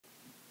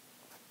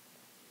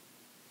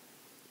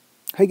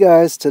Hey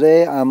guys,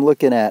 today I'm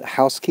looking at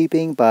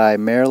Housekeeping by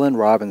Marilynne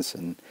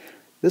Robinson.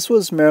 This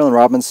was Marilynne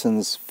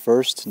Robinson's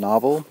first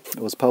novel. It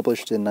was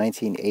published in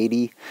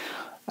 1980.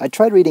 I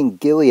tried reading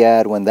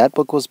Gilead when that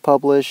book was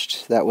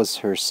published. That was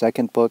her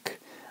second book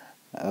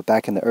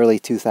back in the early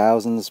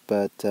 2000s,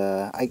 but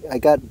I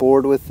got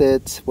bored with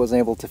it, wasn't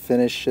able to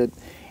finish it,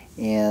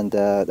 and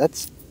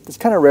it's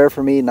kind of rare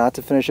for me not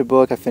to finish a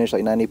book. I finish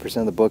like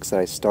 90% of the books that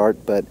I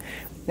start, but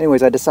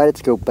anyways, I decided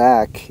to go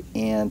back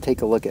and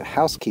take a look at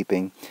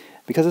Housekeeping,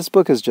 because this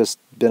book has just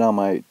been on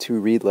my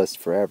to-read list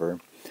forever.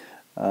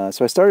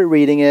 So I started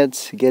reading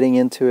it, getting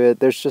into it.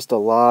 There's just a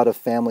lot of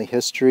family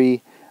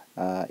history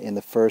in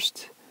the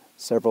first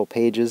several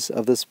pages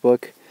of this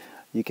book.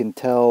 You can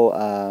tell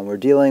we're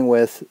dealing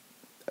with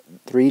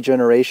three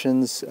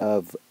generations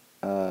of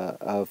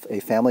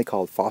a family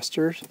called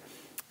Fosters,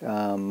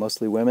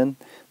 mostly women.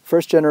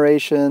 First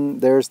generation,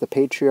 there's the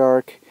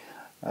patriarch,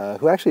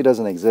 who actually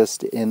doesn't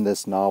exist in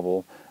this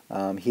novel.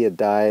 He had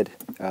died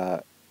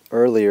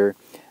earlier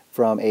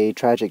from a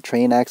tragic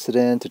train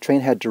accident. The train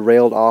had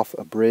derailed off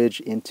a bridge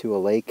into a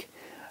lake.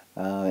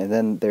 And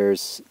then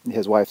there's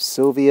his wife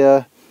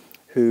Sylvia,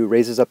 who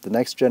raises up the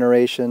next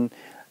generation.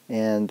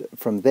 And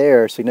from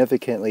there,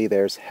 significantly,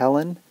 there's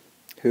Helen,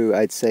 who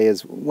I'd say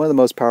is one of the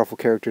most powerful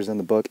characters in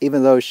the book,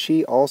 even though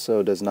she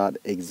also does not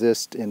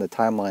exist in the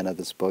timeline of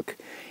this book,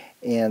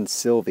 and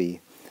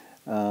Sylvie.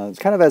 It's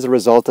kind of as a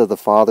result of the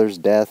father's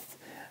death.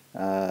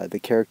 The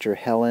character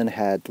Helen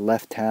had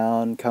left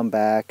town, come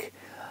back,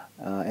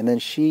 and then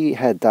she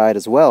had died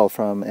as well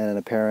from an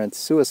apparent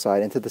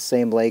suicide into the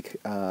same lake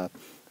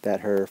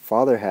that her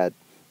father had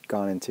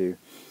gone into.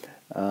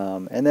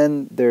 And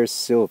then there's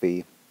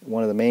Sylvie,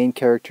 one of the main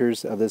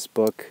characters of this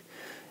book.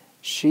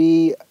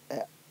 She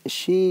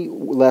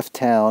left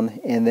town,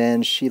 and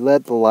then she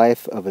led the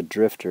life of a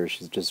drifter.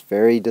 She's just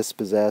very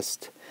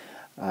dispossessed.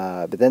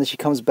 But then she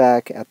comes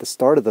back at the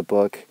start of the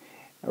book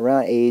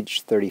around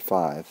age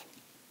 35.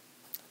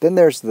 Then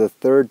there's the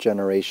third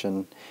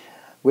generation,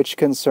 which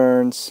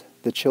concerns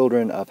the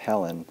children of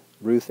Helen,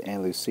 Ruth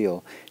and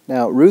Lucille.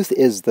 Now, Ruth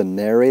is the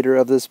narrator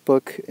of this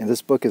book, and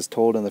this book is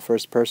told in the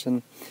first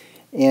person.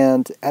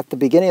 And at the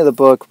beginning of the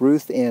book,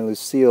 Ruth and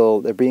Lucille,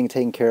 they're being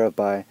taken care of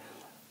by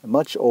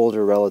much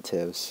older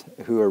relatives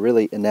who are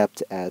really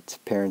inept at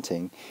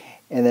parenting.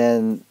 And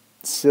then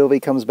Sylvie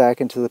comes back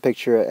into the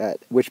picture,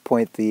 at which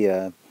point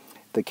the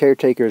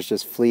caretakers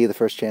just flee the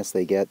first chance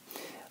they get.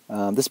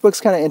 This book's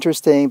kind of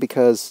interesting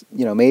because,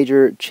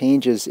 major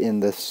changes in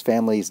this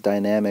family's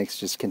dynamics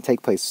just can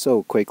take place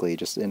so quickly,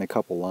 just in a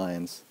couple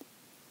lines.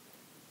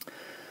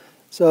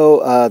 So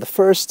the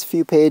first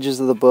few pages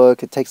of the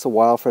book, it takes a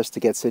while for us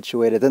to get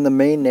situated. Then the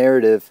main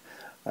narrative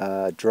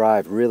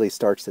drive really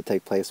starts to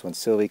take place when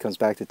Sylvie comes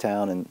back to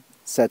town and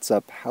sets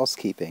up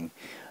housekeeping.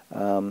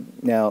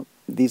 Now,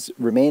 these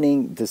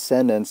remaining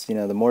descendants,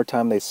 the more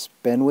time they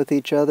spend with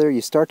each other, you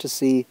start to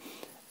see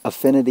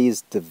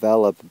affinities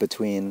develop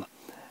between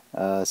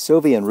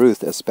Sylvie and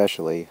Ruth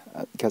especially,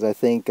 because I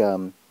think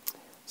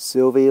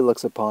Sylvie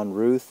looks upon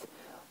Ruth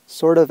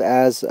sort of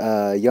as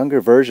a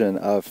younger version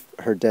of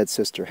her dead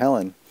sister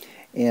Helen,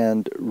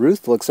 and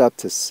Ruth looks up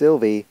to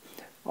Sylvie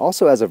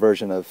also as a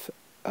version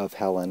of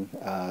Helen,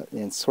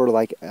 and sort of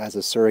like as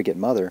a surrogate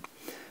mother.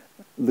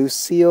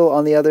 Lucille,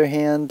 on the other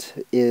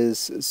hand,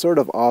 is sort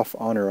of off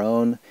on her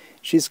own.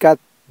 She's got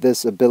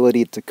this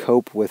ability to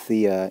cope with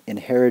the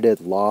inherited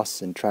loss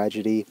and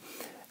tragedy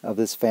of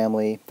this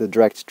family, the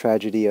direct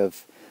tragedy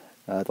of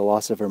the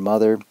loss of her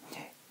mother.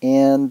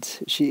 And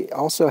she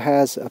also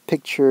has a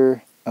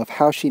picture of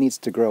how she needs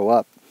to grow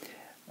up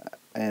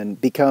and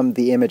become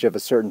the image of a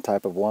certain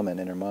type of woman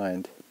in her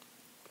mind.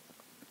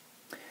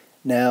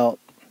 Now,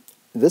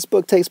 this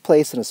book takes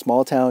place in a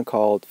small town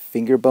called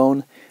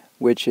Fingerbone,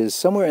 which is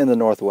somewhere in the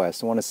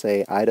northwest. I want to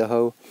say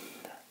Idaho.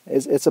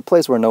 It's a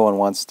place where no one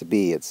wants to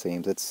be, it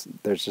seems.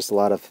 There's just a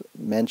lot of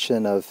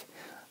mention of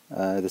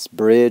this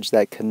bridge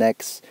that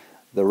connects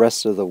the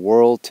rest of the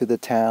world to the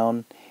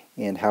town,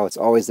 and how it's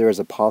always there as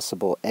a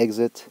possible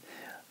exit.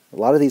 A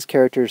lot of these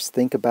characters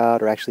think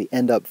about or actually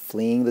end up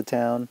fleeing the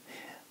town.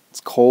 It's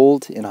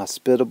cold,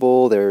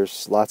 inhospitable.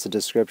 There's lots of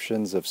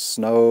descriptions of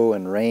snow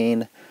and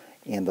rain,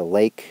 and the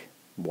lake,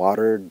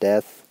 water,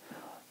 death,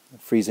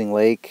 freezing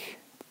lake,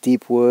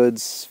 deep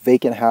woods,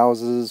 vacant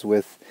houses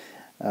with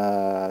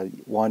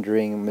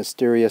wandering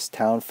mysterious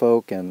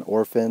townfolk and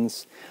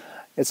orphans.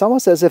 It's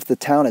almost as if the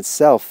town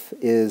itself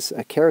is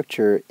a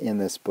character in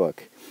this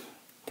book.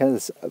 Kind of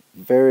this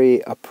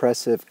very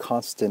oppressive,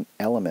 constant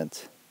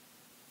element.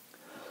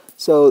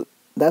 So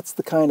that's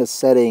the kind of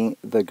setting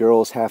the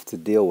girls have to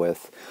deal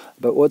with.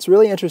 But what's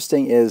really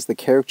interesting is the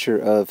character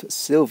of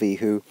Sylvie,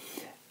 who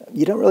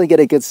you don't really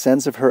get a good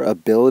sense of her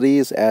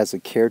abilities as a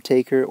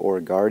caretaker or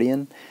a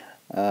guardian.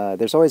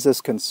 There's always this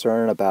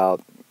concern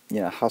about,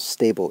 how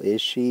stable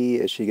is she?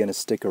 Is she going to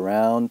stick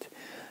around?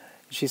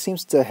 She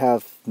seems to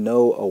have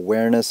no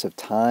awareness of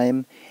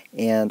time,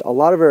 and a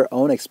lot of her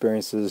own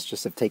experiences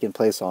just have taken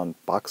place on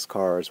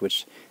boxcars,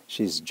 which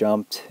she's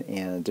jumped,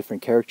 and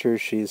different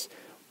characters she's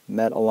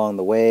met along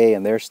the way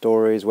and their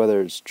stories, whether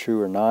it's true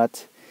or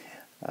not.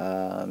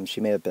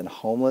 She may have been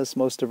homeless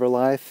most of her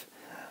life,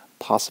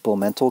 possible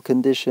mental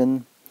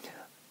condition,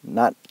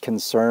 not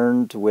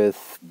concerned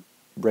with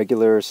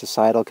regular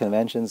societal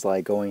conventions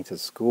like going to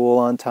school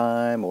on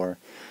time or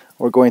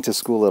going to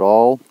school at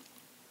all.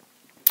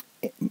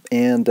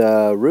 And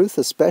Ruth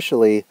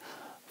especially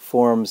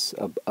forms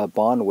a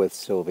bond with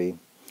Sylvie.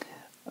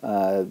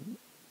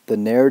 The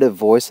narrative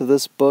voice of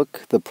this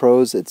book, the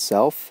prose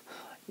itself,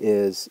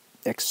 is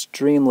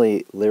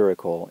extremely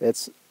lyrical.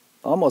 It's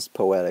almost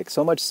poetic,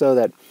 so much so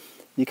that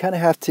you kind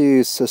of have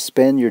to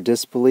suspend your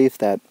disbelief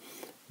that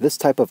this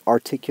type of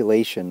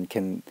articulation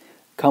can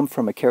come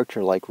from a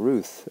character like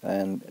Ruth.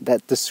 And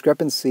that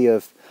discrepancy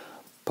of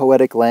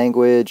poetic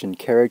language and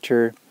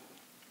character,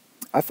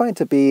 I find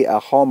to be a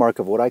hallmark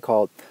of what I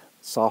call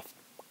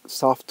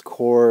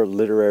soft-core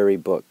literary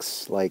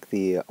books, like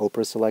the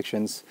Oprah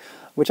selections,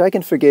 which I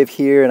can forgive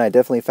here, and I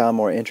definitely found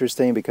more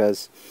interesting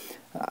because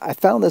I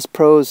found this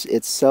prose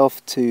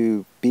itself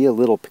to be a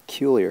little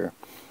peculiar.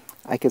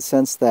 I could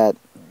sense that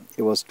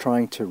it was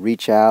trying to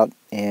reach out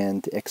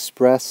and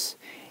express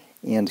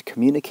and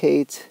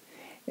communicate,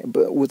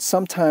 but would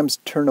sometimes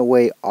turn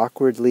away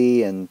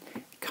awkwardly and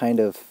kind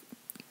of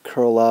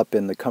curl up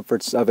in the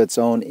comforts of its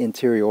own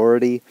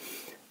interiority,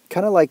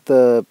 kind of like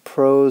the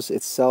prose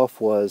itself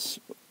was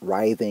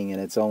writhing in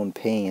its own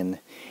pain.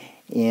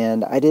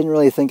 And I didn't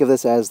really think of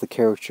this as the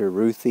character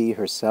Ruthie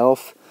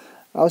herself.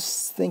 I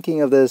was thinking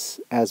of this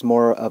as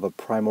more of a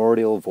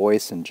primordial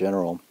voice in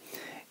general.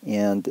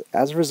 And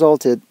as a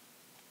result, it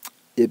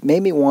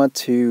made me want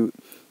to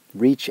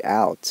reach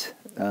out.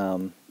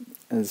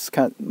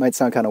 Might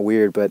sound kind of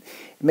weird, but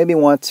it made me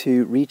want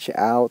to reach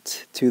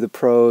out to the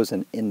prose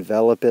and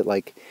envelop it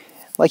like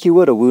you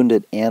would a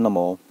wounded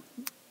animal.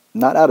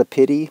 Not out of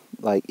pity,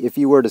 like if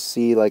you were to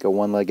see like a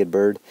one-legged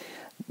bird,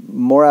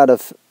 more out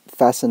of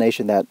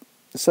fascination that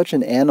such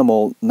an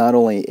animal not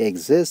only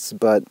exists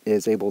but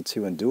is able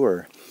to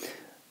endure.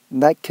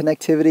 And that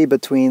connectivity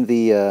between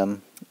the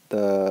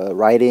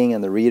writing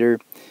and the reader,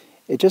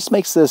 it just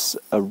makes this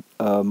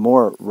a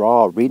more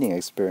raw reading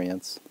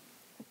experience.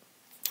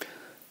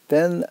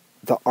 Then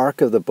the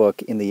arc of the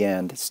book in the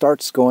end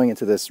starts going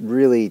into this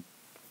really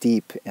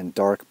deep and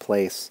dark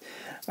place.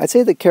 I'd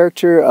say the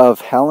character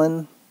of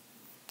Helen,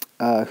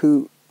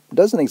 who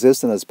doesn't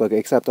exist in this book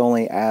except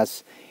only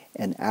as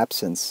an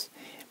absence,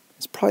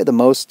 is probably the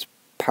most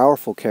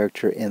powerful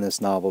character in this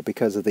novel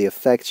because of the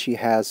effect she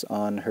has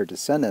on her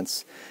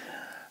descendants.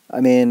 I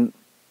mean,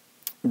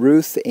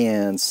 Ruth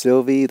and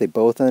Sylvie, they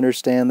both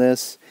understand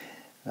this.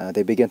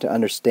 They begin to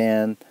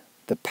understand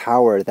the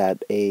power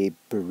that a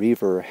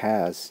bereaver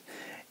has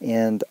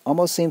and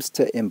almost seems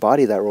to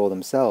embody that role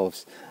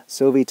themselves.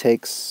 Sylvie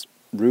takes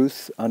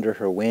Ruth under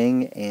her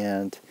wing,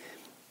 and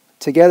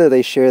together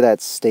they share that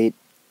state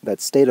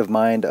of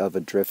mind of a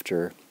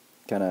drifter,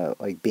 kind of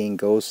like being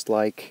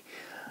ghost-like.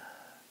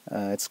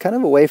 It's kind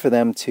of a way for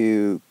them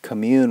to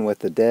commune with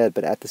the dead,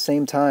 but at the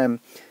same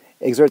time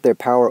exert their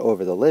power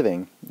over the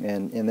living.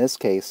 And in this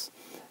case,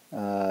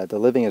 the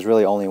living is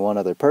really only one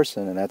other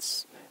person, and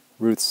that's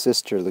Ruth's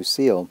sister,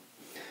 Lucille.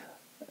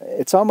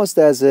 It's almost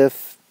as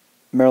if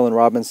Marilynne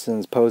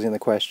Robinson's posing the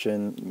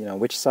question,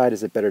 which side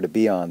is it better to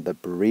be on, the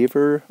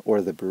bereaver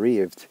or the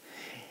bereaved?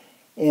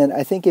 And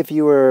I think if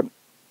you were,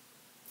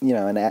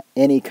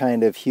 any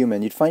kind of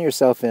human, you'd find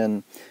yourself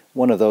in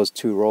one of those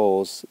two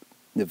roles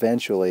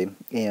eventually,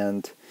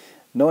 and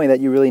knowing that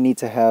you really need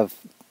to have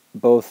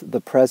both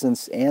the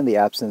presence and the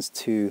absence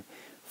to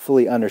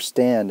fully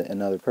understand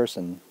another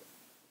person.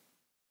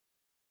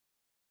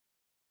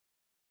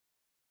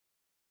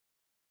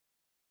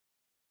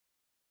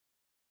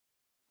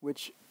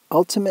 Which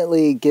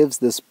ultimately gives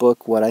this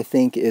book what I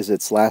think is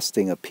its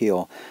lasting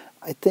appeal.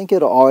 I think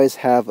it'll always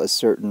have a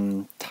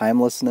certain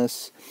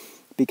timelessness,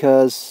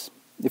 because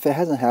if it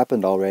hasn't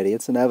happened already,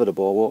 it's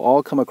inevitable. We'll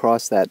all come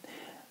across that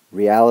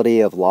reality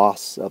of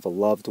loss of a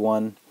loved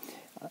one,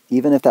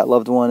 even if that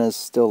loved one is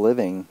still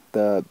living.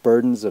 The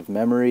burdens of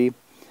memory,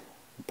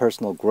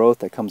 personal growth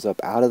that comes up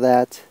out of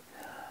that.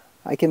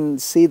 I can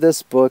see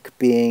this book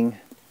being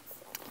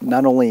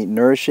not only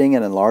nourishing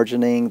and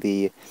enlarging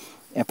the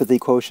empathy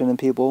quotient in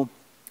people,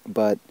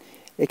 but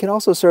it can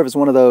also serve as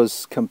one of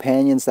those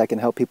companions that can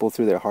help people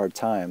through their hard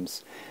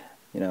times.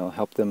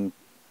 Help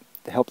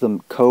them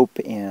cope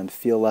and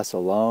feel less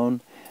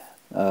alone.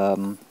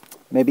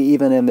 Maybe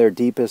even in their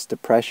deepest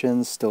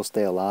depressions, still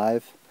stay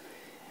alive.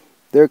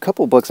 There are a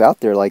couple books out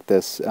there like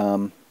this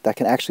that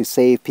can actually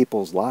save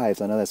people's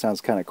lives. I know that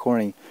sounds kind of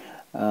corny,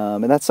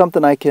 and that's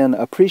something I can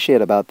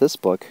appreciate about this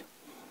book.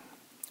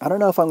 I don't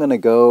know if I'm going to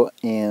go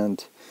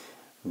and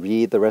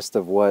read the rest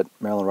of what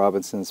Marilynne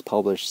Robinson's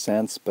published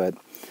since, but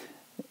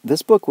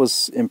this book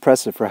was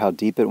impressive for how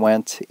deep it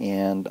went,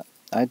 and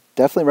I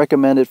definitely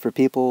recommend it for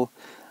people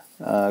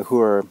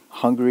who are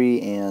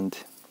hungry and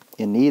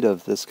in need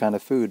of this kind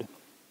of food.